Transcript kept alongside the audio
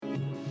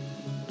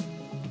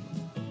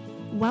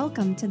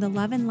Welcome to the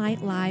Love and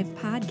Light Live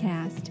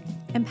podcast,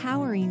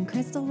 empowering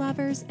crystal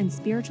lovers and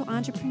spiritual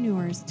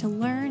entrepreneurs to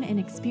learn and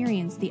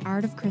experience the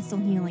art of crystal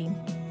healing.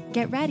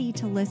 Get ready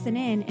to listen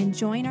in and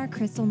join our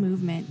crystal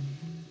movement.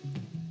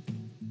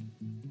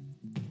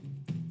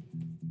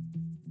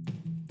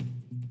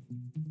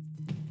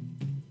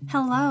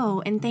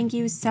 Hello, and thank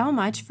you so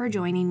much for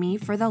joining me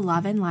for the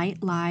Love and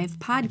Light Live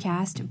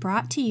podcast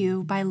brought to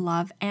you by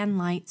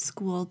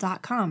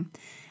loveandlightschool.com.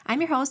 I'm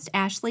your host,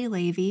 Ashley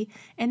Levy,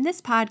 and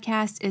this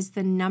podcast is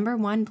the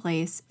 #1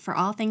 place for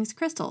all things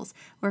crystals,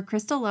 where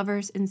crystal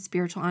lovers and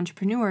spiritual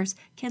entrepreneurs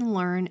can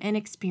learn and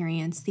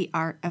experience the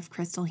art of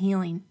crystal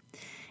healing.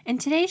 In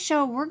today's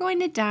show, we're going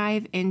to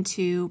dive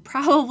into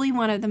probably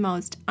one of the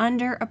most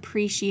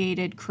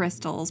underappreciated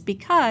crystals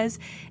because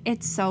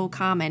it's so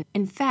common.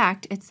 In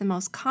fact, it's the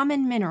most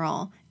common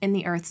mineral in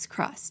the Earth's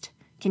crust.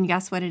 Can you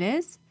guess what it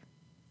is?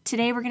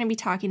 Today, we're going to be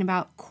talking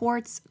about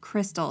quartz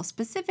crystal.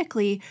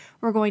 Specifically,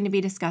 we're going to be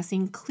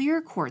discussing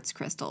clear quartz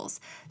crystals.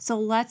 So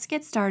let's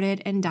get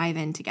started and dive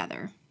in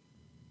together.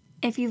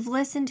 If you've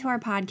listened to our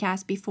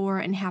podcast before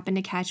and happen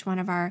to catch one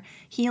of our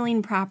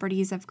healing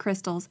properties of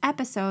crystals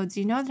episodes,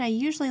 you know that I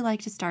usually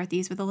like to start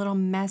these with a little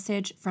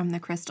message from the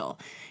crystal.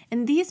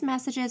 And these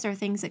messages are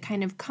things that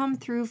kind of come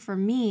through for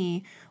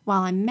me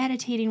while I'm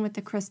meditating with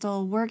the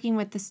crystal, working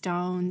with the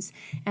stones,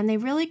 and they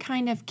really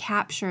kind of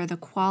capture the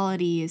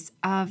qualities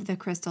of the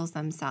crystals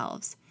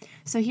themselves.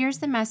 So here's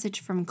the message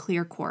from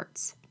Clear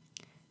Quartz.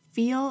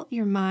 Feel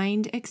your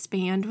mind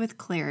expand with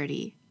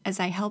clarity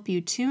as I help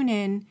you tune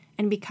in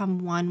and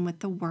become one with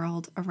the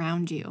world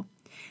around you.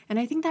 And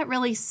I think that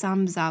really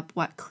sums up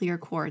what Clear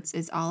Quartz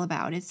is all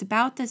about. It's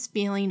about this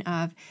feeling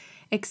of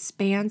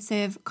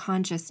expansive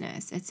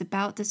consciousness. It's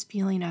about this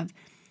feeling of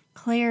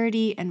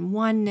clarity and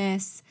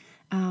oneness,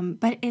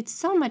 but it's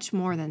so much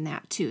more than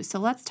that too. So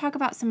let's talk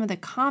about some of the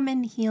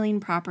common healing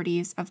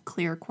properties of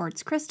clear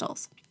quartz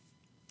crystals.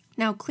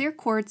 Now, clear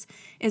quartz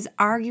is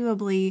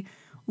arguably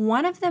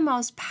one of the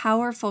most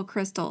powerful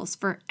crystals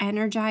for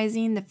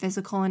energizing the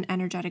physical and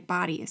energetic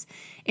bodies.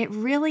 It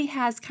really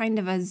has kind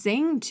of a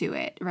zing to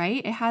it,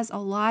 right? It has a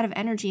lot of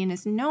energy and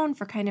is known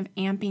for kind of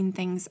amping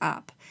things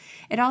up.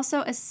 It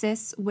also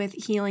assists with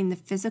healing the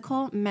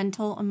physical,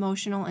 mental,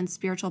 emotional, and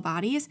spiritual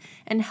bodies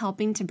and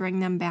helping to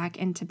bring them back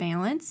into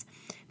balance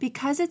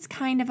because it's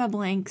kind of a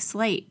blank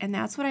slate. And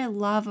that's what I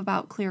love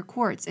about clear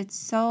quartz. It's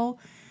so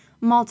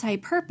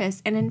multi-purpose.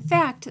 And in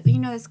fact,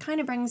 this kind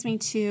of brings me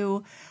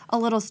to a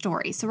little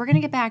story. So we're going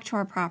to get back to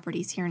our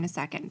properties here in a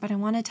second, but I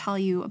want to tell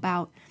you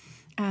about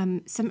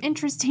some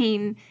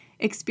interesting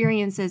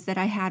experiences that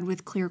I had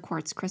with clear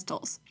quartz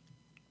crystals.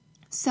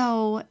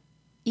 So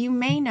you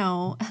may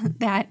know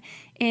that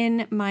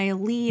in my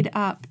lead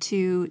up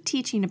to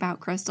teaching about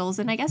crystals,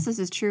 and I guess this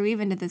is true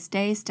even to this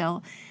day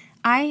still,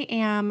 I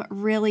am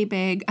really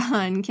big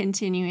on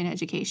continuing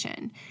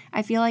education.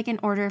 I feel like in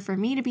order for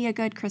me to be a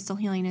good crystal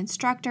healing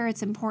instructor,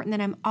 it's important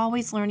that I'm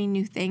always learning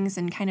new things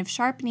and kind of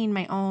sharpening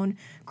my own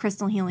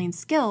crystal healing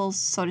skills,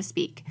 so to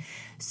speak.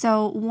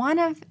 So one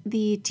of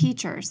the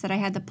teachers that I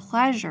had the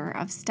pleasure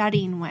of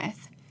studying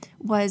with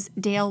was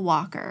Dale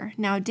Walker.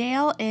 Now,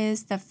 Dale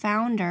is the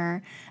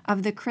founder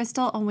of the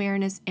Crystal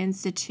Awareness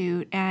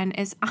Institute and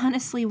is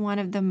honestly one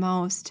of the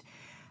most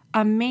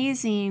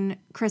amazing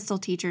crystal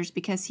teachers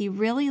because he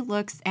really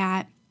looks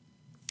at,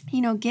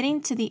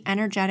 getting to the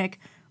energetic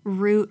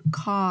root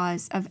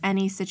cause of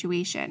any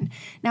situation.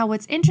 Now,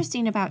 what's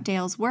interesting about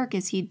Dale's work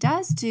is he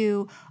does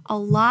do a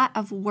lot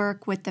of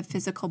work with the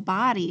physical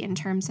body in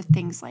terms of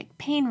things like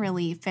pain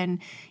relief and,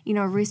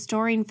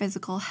 restoring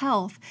physical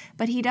health,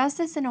 but he does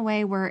this in a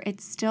way where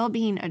it's still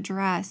being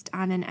addressed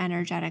on an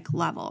energetic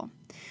level.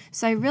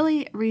 So I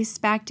really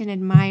respect and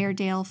admire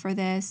Dale for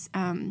this.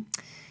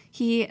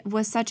 He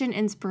was such an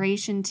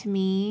inspiration to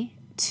me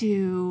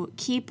to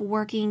keep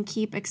working,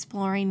 keep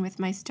exploring with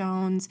my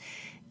stones,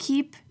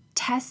 keep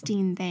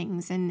testing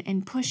things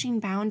and pushing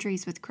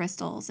boundaries with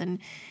crystals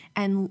and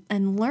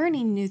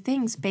learning new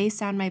things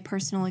based on my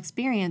personal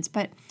experience.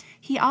 But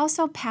he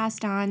also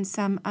passed on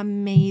some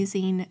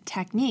amazing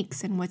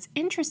techniques. And what's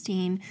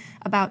interesting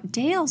about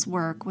Dale's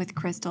work with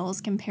crystals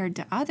compared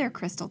to other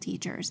crystal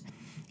teachers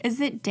is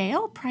that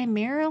Dale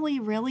primarily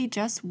really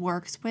just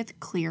works with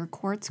clear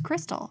quartz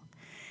crystal.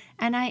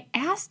 And I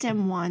asked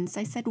him once,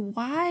 I said,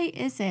 why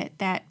is it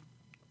that,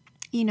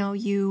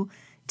 you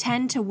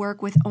tend to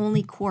work with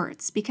only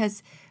quartz?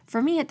 Because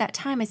for me at that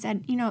time, I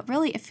said,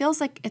 it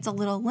feels like it's a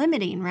little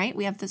limiting, right?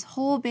 We have this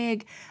whole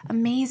big,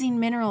 amazing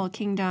mineral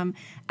kingdom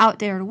out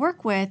there to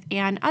work with.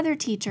 And other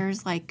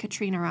teachers like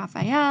Katrina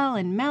Raphael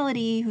and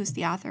Melody, who's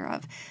the author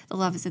of the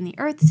Love is in the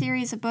Earth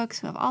series of books,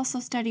 who I've also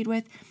studied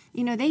with,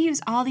 they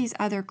use all these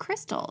other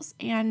crystals.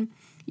 And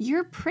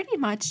you're pretty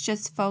much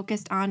just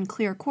focused on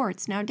clear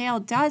quartz. Now, Dale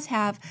does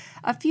have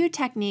a few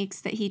techniques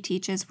that he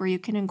teaches where you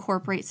can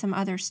incorporate some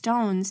other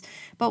stones,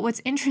 but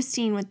what's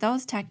interesting with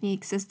those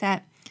techniques is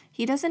that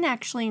he doesn't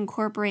actually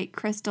incorporate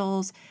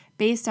crystals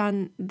based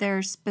on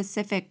their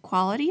specific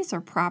qualities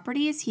or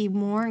properties. He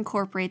more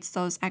incorporates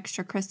those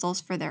extra crystals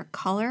for their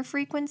color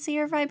frequency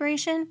or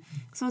vibration.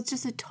 So it's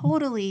just a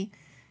totally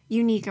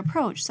unique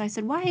approach. So I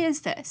said, why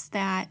is this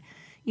that,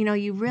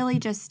 you really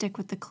just stick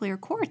with the clear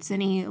quartz?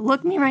 And he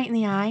looked me right in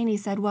the eye and he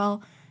said,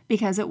 well,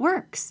 because it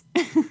works.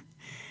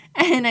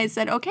 And I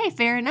said, okay,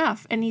 fair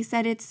enough. And he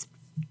said,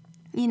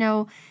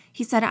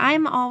 he said,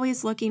 I'm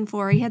always looking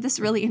for, he had this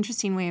really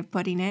interesting way of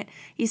putting it.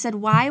 He said,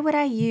 why would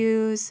I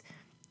use,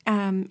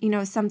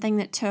 something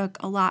that took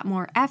a lot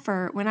more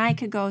effort when I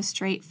could go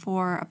straight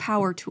for a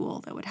power tool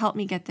that would help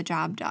me get the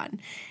job done?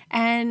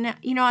 And,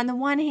 on the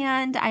one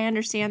hand, I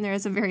understand there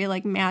is a very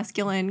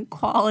masculine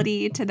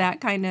quality to that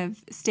kind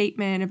of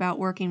statement about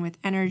working with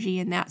energy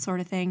and that sort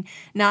of thing.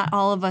 Not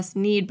all of us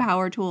need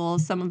power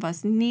tools. Some of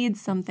us need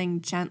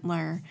something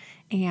gentler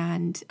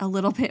and a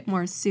little bit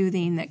more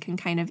soothing that can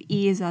kind of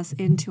ease us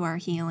into our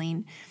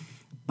healing.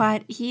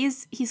 But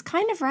he's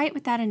kind of right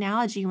with that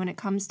analogy when it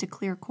comes to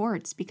clear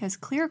quartz, because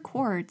clear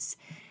quartz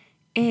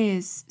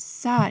is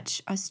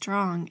such a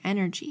strong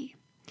energy.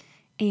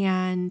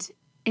 And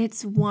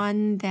it's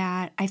one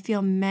that I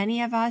feel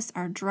many of us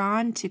are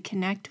drawn to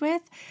connect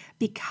with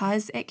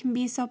because it can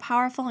be so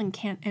powerful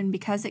and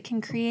because it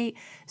can create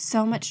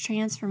so much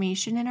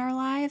transformation in our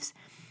lives.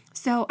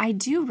 So I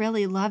do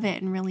really love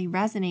it and really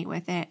resonate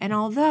with it. And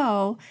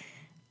although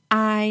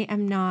I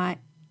am not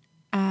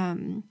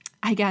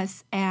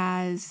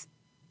as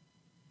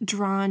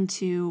drawn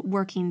to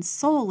working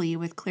solely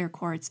with clear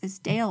quartz as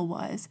Dale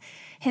was,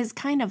 his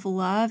kind of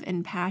love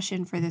and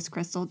passion for this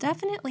crystal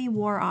definitely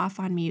wore off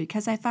on me,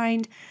 because I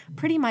find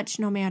pretty much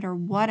no matter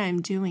what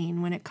I'm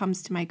doing when it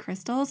comes to my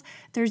crystals,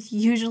 there's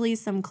usually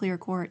some clear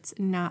quartz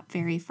not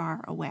very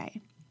far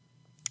away.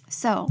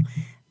 So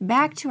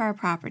back to our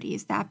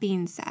properties. That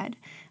being said,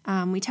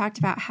 we talked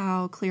about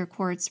how clear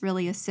quartz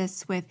really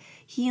assists with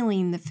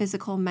healing the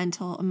physical,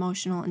 mental,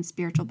 emotional, and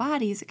spiritual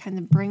bodies. It kind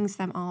of brings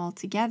them all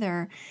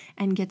together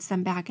and gets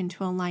them back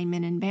into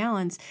alignment and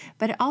balance,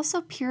 but it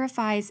also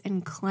purifies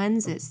and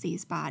cleanses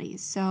these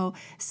bodies. So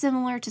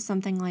similar to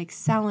something like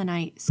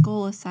selenite,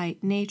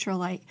 scolecite,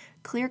 natrolite,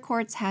 clear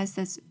quartz has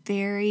this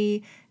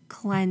very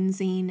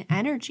cleansing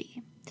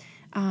energy.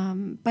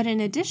 But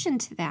in addition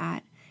to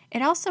that,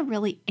 it also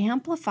really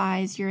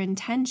amplifies your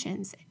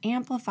intentions,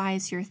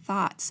 amplifies your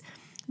thoughts.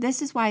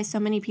 This is why so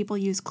many people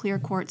use clear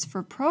quartz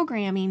for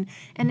programming,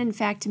 and in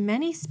fact,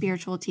 many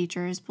spiritual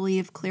teachers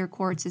believe clear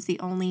quartz is the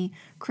only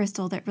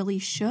crystal that really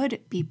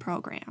should be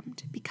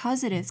programmed,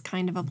 because it is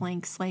kind of a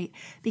blank slate,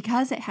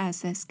 because it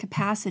has this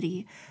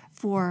capacity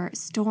for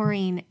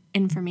storing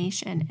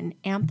information and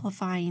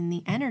amplifying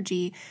the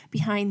energy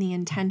behind the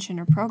intention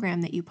or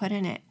program that you put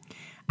in it.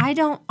 I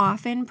don't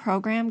often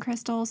program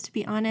crystals, to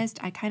be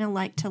honest. I kind of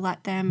like to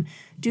let them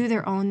do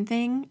their own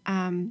thing.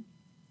 And,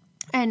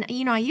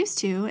 I used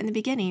to in the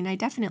beginning. I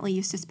definitely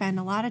used to spend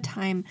a lot of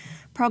time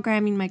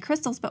programming my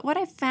crystals. But what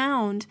I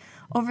found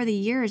over the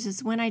years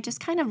is when I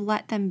just kind of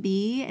let them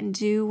be and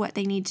do what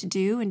they need to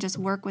do and just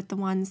work with the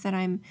ones that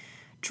I'm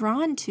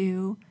drawn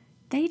to,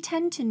 they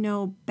tend to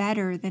know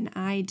better than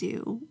I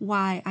do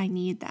why I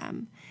need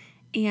them.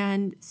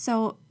 And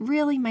so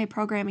really my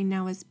programming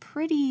now is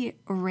pretty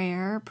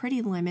rare,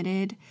 pretty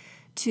limited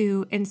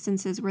to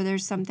instances where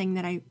there's something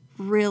that I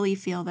really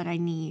feel that I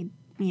need,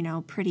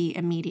 pretty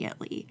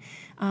immediately.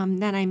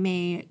 Then I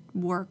may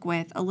work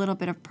with a little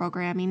bit of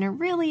programming, or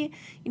really,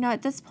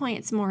 at this point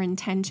it's more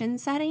intention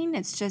setting.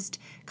 It's just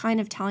kind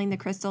of telling the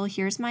crystal,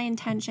 here's my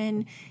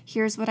intention,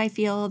 here's what I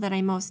feel that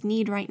I most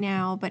need right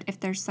now, but if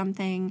there's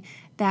something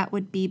that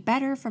would be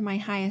better for my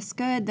highest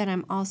good, then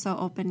I'm also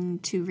open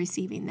to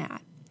receiving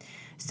that.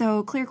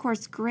 So clear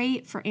quartz,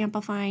 great for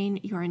amplifying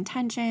your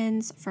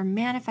intentions, for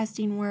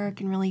manifesting work,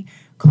 and really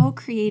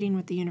co-creating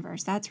with the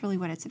universe. That's really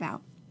what it's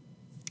about.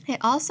 It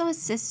also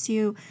assists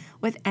you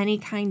with any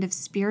kind of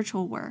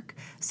spiritual work.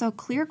 So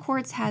clear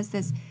quartz has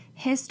this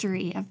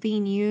history of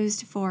being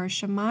used for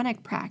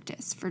shamanic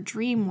practice, for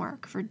dream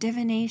work, for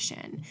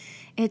divination.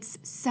 It's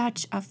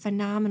such a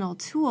phenomenal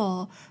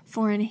tool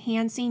for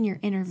enhancing your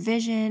inner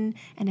vision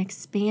and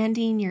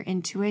expanding your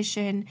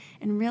intuition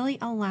and really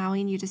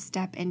allowing you to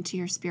step into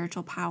your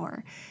spiritual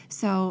power.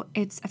 So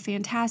it's a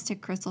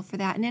fantastic crystal for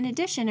that. And in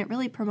addition, it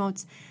really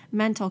promotes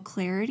mental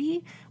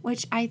clarity,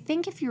 which I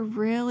think if you're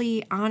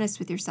really honest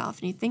with yourself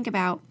and you think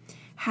about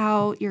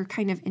how your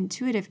kind of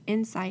intuitive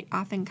insight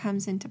often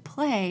comes into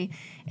play,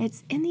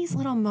 it's in these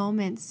little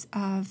moments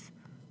of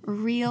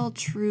real,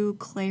 true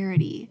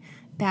clarity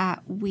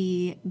that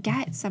we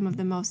get some of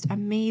the most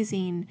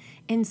amazing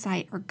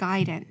insight or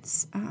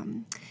guidance,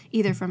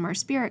 either from our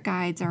spirit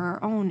guides or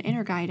our own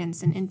inner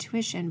guidance and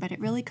intuition, but it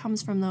really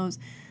comes from those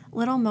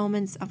little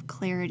moments of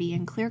clarity,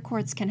 and clear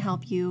quartz can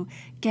help you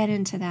get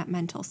into that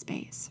mental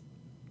space.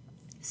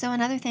 So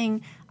another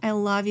thing I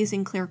love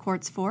using clear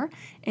quartz for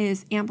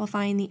is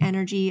amplifying the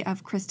energy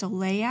of crystal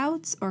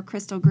layouts or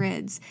crystal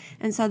grids.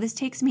 And so this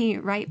takes me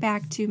right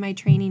back to my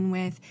training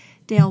with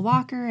Dale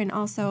Walker, and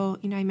also,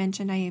 I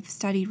mentioned I've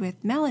studied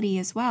with Melody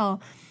as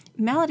well.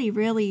 Melody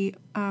really,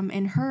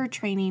 in her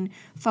training,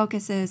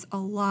 focuses a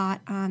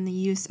lot on the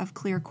use of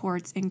clear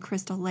quartz in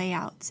crystal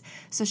layouts.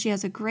 So she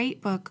has a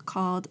great book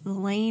called The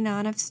Laying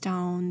On of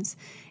Stones,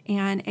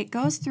 and it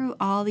goes through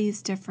all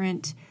these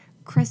different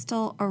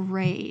crystal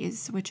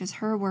arrays, which is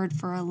her word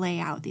for a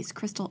layout, these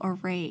crystal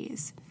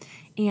arrays.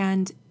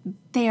 And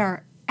they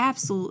are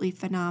absolutely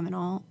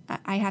phenomenal.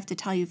 I have to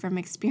tell you from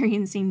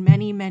experiencing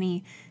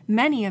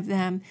many of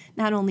them,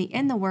 not only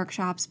in the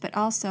workshops, but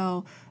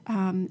also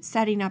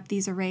setting up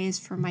these arrays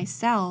for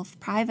myself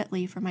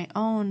privately for my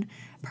own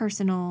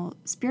personal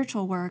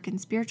spiritual work and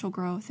spiritual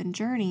growth and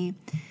journey.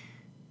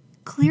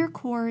 Clear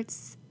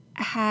quartz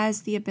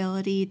has the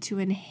ability to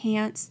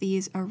enhance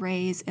these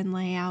arrays and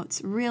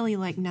layouts really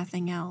like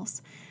nothing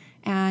else.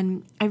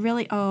 And I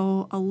really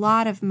owe a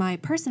lot of my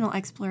personal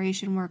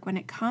exploration work when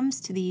it comes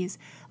to these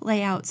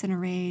layouts and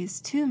arrays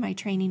to my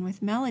training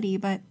with Melody,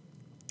 but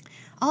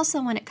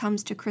also when it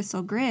comes to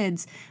crystal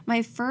grids,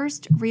 my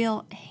first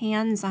real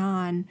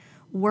hands-on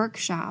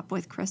workshop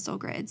with crystal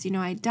grids.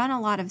 I'd done a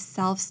lot of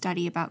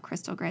self-study about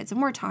crystal grids,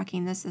 and we're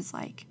talking, this is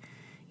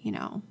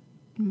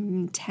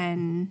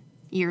 10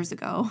 years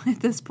ago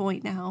at this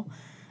point now.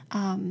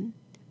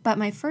 But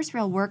my first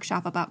real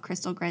workshop about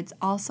crystal grids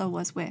also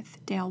was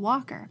with Dale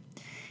Walker.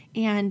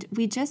 And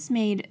we just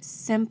made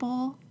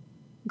simple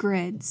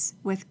grids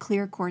with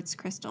clear quartz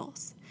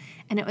crystals.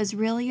 And it was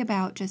really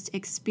about just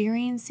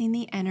experiencing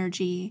the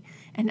energy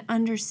and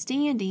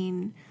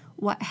understanding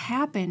what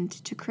happened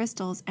to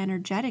crystals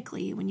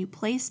energetically when you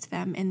placed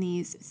them in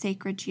these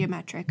sacred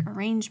geometric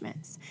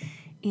arrangements.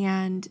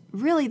 And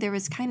really, there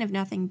was kind of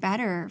nothing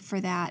better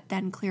for that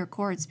than clear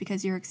quartz,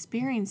 because you're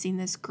experiencing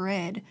this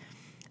grid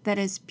that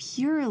is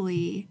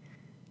purely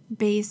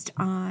based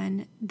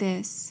on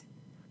this,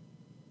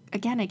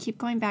 again, I keep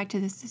going back to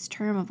this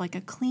term of like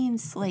a clean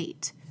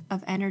slate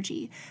of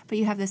energy, but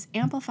you have this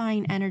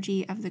amplifying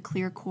energy of the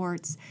clear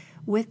quartz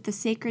with the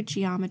sacred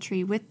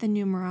geometry, with the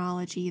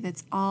numerology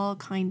that's all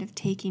kind of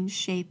taking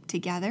shape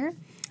together.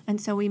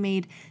 And so we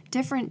made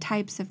different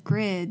types of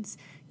grids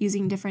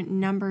using different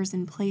numbers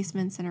and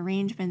placements and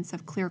arrangements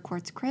of clear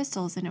quartz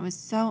crystals, and it was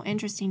so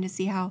interesting to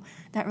see how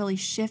that really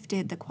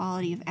shifted the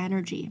quality of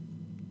energy.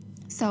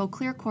 So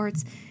clear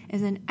quartz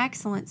is an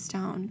excellent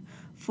stone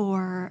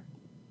for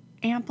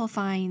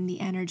amplifying the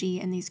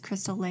energy in these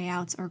crystal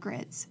layouts or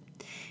grids.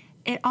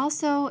 It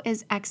also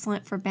is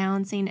excellent for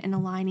balancing and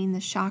aligning the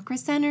chakra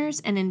centers.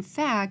 And in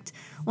fact,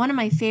 one of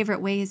my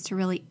favorite ways to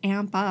really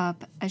amp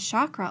up a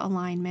chakra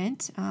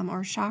alignment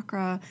or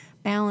chakra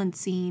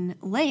balancing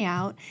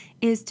layout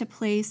is to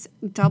place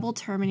double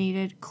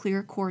terminated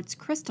clear quartz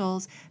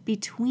crystals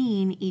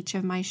between each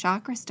of my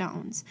chakra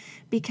stones,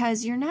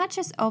 because you're not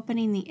just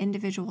opening the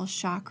individual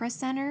chakra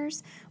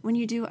centers when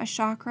you do a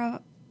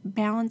chakra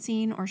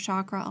balancing or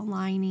chakra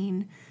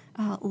aligning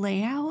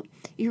layout.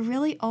 You're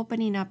really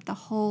opening up the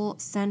whole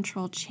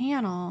central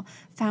channel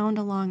found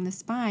along the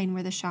spine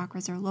where the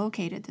chakras are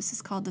located. This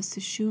is called the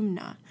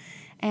Sushumna.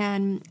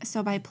 And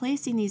so by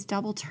placing these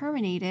double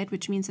terminated,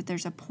 which means that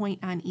there's a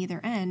point on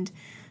either end,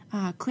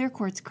 clear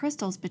quartz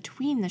crystals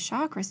between the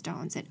chakra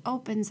stones, it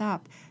opens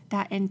up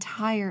that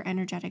entire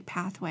energetic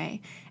pathway,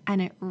 and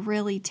it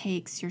really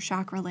takes your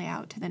chakra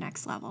layout to the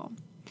next level.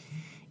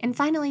 And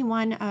finally,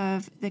 one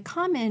of the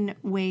common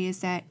ways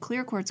that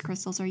clear quartz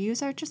crystals are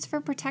used are just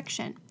for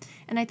protection.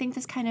 And I think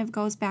this kind of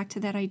goes back to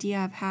that idea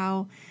of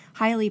how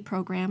highly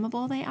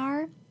programmable they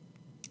are.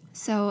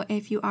 So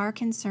if you are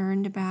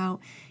concerned about,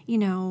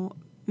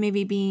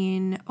 maybe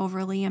being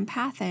overly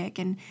empathic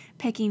and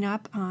picking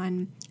up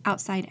on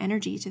outside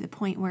energy to the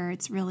point where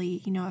it's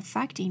really,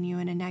 affecting you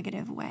in a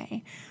negative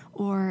way,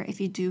 or if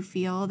you do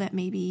feel that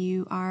maybe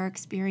you are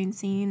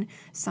experiencing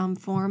some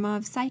form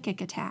of psychic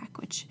attack,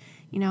 which,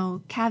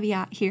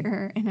 caveat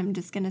here, and I'm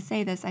just going to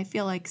say this, I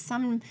feel like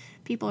some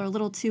people are a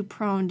little too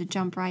prone to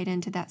jump right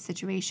into that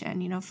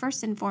situation.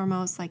 First and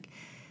foremost,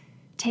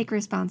 take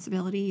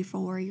responsibility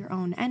for your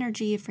own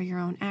energy, for your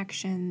own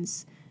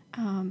actions.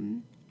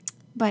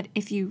 But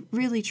if you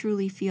really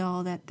truly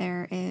feel that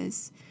there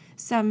is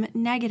some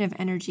negative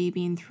energy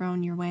being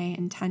thrown your way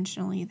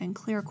intentionally, then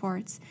clear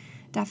quartz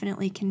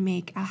definitely can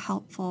make a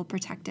helpful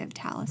protective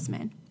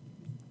talisman.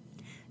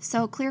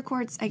 So clear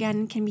quartz,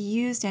 again, can be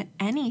used at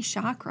any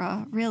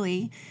chakra,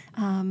 really.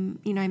 I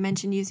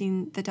mentioned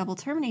using the double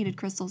terminated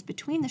crystals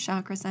between the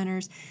chakra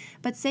centers,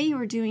 but say you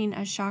were doing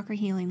a chakra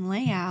healing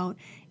layout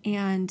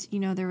and,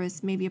 there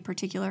was maybe a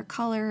particular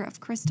color of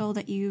crystal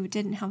that you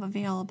didn't have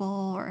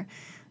available, or,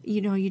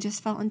 you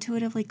just felt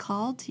intuitively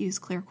called to use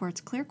clear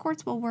quartz. Clear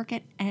quartz will work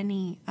at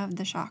any of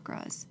the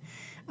chakras.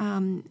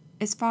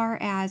 As far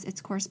as its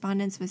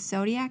correspondence with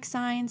zodiac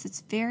signs,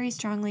 it's very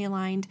strongly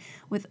aligned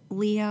with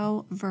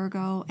Leo,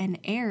 Virgo, and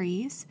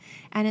Aries,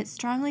 and it's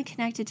strongly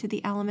connected to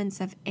the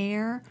elements of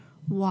air,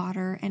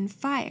 water, and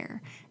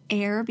fire.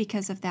 Air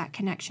because of that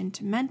connection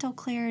to mental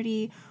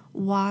clarity,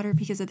 water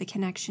because of the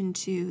connection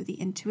to the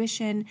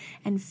intuition,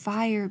 and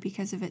fire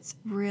because of its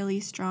really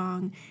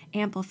strong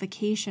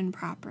amplification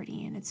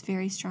property and its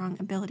very strong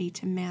ability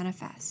to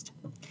manifest.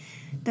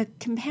 The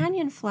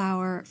companion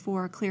flower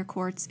for clear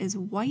quartz is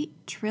white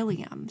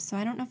trillium. So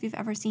I don't know if you've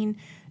ever seen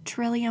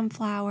trillium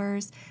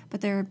flowers, but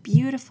they're a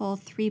beautiful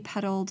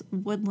 3-petaled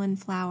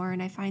woodland flower,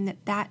 and I find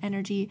that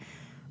energy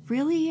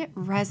really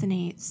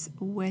resonates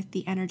with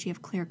the energy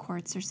of clear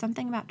quartz. There's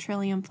something about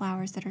trillium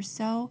flowers that are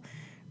so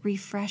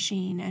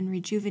refreshing and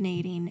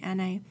rejuvenating,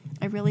 and I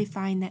really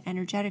find that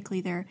energetically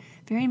they're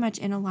very much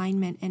in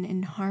alignment and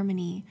in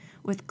harmony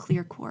with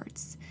clear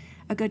quartz.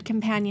 A good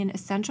companion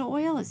essential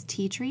oil is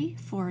tea tree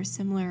for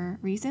similar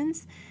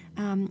reasons,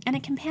 and a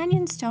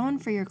companion stone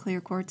for your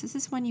clear quartz, this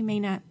is one you may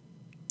not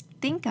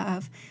think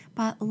of,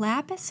 but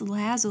lapis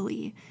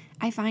lazuli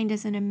I find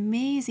is an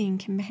amazing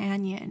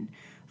companion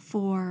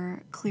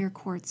for clear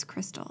quartz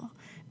crystal,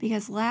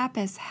 because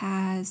lapis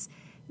has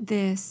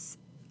this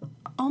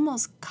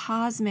almost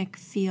cosmic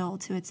feel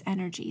to its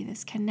energy,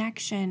 this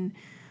connection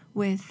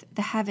with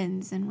the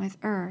heavens and with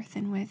earth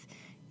and with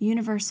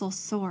universal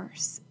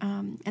source.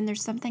 And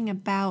there's something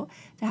about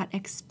that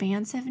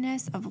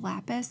expansiveness of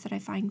lapis that I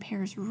find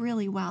pairs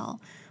really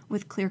well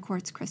with clear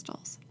quartz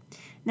crystals.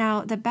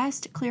 Now, the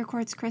best clear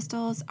quartz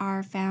crystals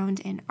are found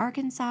in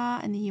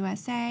Arkansas in the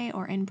USA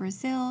or in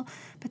Brazil,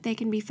 but they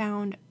can be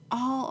found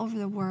all over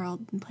the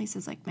world in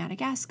places like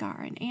Madagascar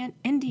and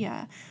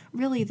India.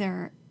 Really,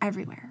 they're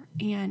everywhere.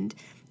 And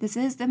this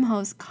is the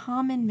most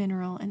common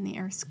mineral in the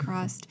Earth's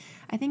crust.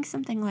 I think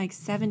something like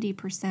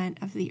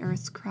 70% of the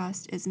Earth's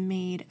crust is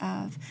made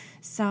of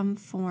some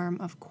form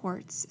of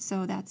quartz,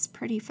 so that's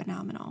pretty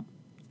phenomenal.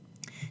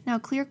 Now,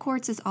 clear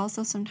quartz is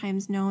also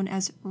sometimes known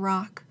as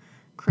rock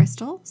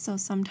crystal, so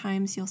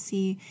sometimes you'll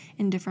see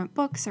in different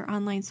books or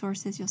online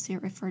sources, you'll see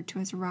it referred to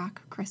as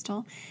rock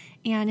crystal.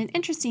 And an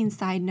interesting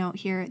side note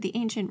here, the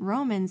ancient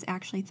Romans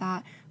actually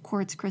thought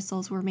quartz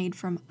crystals were made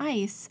from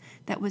ice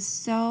that was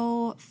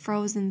so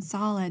frozen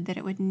solid that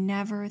it would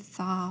never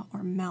thaw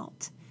or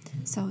melt.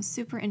 So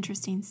super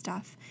interesting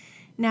stuff.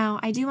 Now,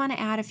 I do want to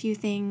add a few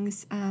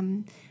things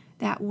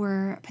that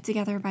were put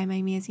together by my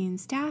amazing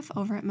staff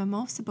over at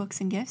Mimosa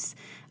Books and Gifts.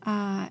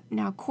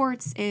 Now,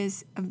 quartz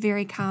is a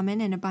very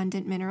common and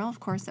abundant mineral, of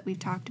course, that we've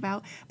talked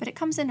about, but it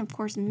comes in, of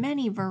course,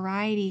 many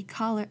variety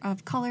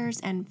of colors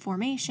and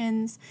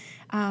formations.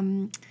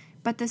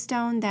 But the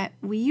stone that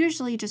we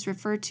usually just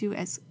refer to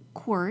as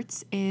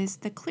quartz is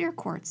the clear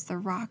quartz, the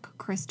rock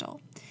crystal.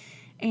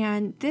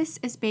 And this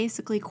is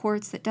basically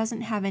quartz that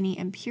doesn't have any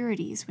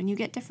impurities. When you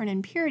get different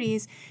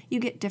impurities, you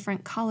get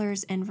different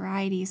colors and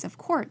varieties of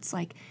quartz,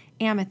 like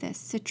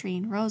amethyst,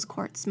 citrine, rose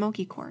quartz,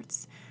 smoky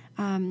quartz.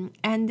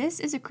 And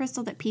this is a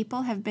crystal that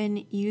people have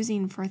been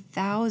using for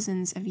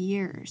thousands of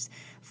years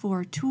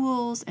for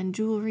tools and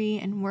jewelry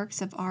and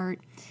works of art,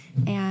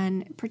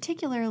 and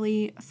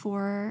particularly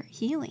for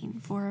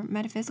healing, for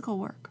metaphysical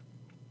work.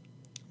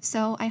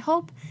 So I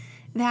hope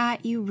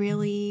that you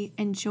really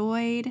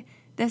enjoyed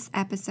this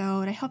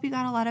episode. I hope you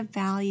got a lot of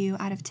value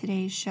out of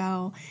today's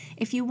show.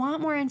 If you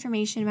want more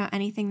information about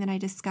anything that I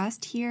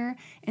discussed here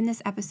in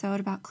this episode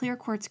about clear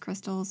quartz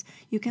crystals,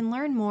 you can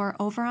learn more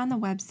over on the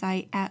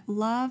website at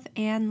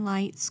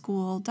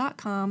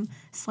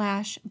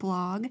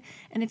loveandlightschool.com/blog.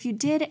 And if you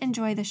did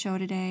enjoy the show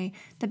today,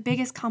 the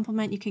biggest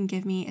compliment you can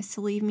give me is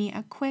to leave me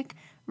a quick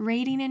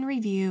rating and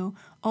review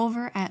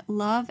over at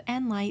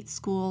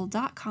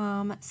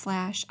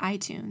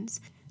loveandlightschool.com/iTunes.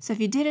 So if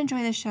you did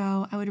enjoy the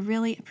show, I would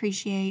really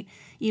appreciate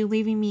you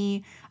leaving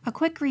me a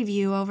quick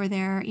review over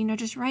there.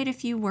 Just write a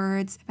few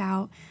words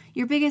about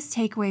your biggest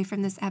takeaway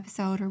from this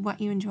episode or what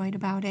you enjoyed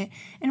about it.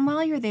 And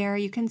while you're there,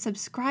 you can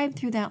subscribe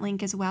through that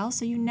link as well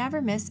so you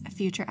never miss a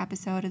future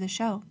episode of the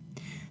show.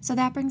 So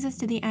that brings us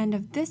to the end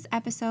of this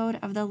episode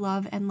of the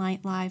Love and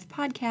Light Live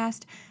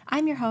podcast.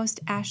 I'm your host,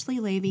 Ashley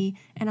Levy,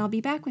 and I'll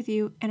be back with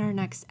you in our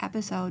next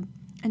episode.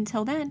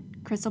 Until then,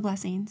 crystal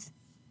blessings.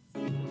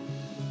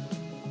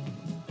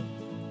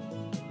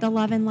 The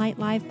Love and Light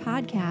Live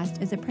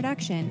podcast is a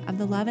production of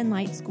the Love and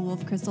Light School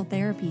of Crystal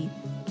Therapy.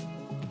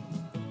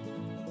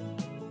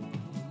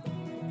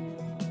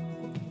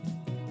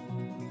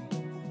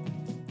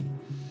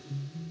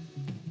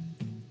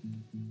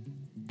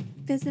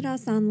 Visit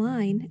us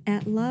online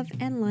at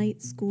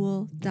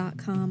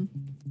loveandlightschool.com.